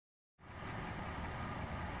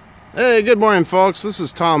Hey, good morning, folks. This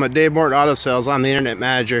is Tom at Dave Morton Auto Sales. I'm the Internet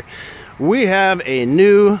Manager. We have a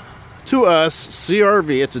new, to us,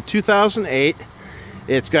 CRV. It's a 2008.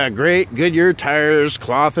 It's got great Goodyear tires,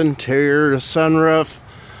 cloth interior, sunroof.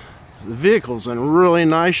 The vehicle's in really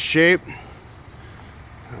nice shape.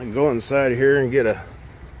 I can go inside here and get a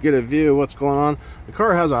view of what's going on. The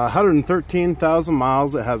car has 113,000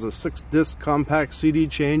 miles. It has a 6-disc compact CD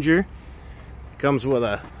changer. It comes with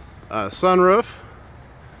a sunroof.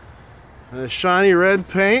 Shiny red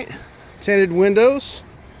paint, tinted windows,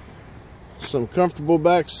 some comfortable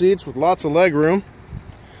back seats with lots of leg room,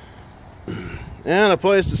 and a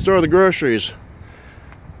place to store the groceries.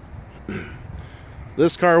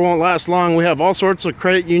 This car won't last long. We have all sorts of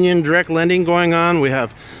credit union direct lending going on. We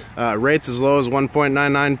have rates as low as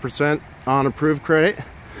 1.99% on approved credit.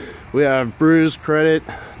 We have bruised credit,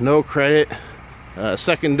 no credit,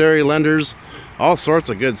 secondary lenders, all sorts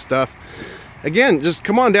of good stuff. Again, just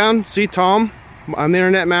come on down, see Tom. I'm the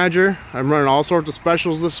Internet Manager. I'm running all sorts of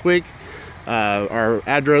specials this week. Our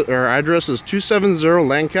address is 270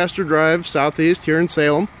 Lancaster Drive, Southeast, here in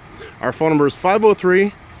Salem. Our phone number is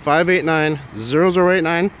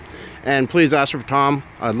 503-589-0089. And please ask for Tom.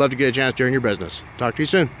 I'd love to get a chance during your business. Talk to you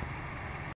soon.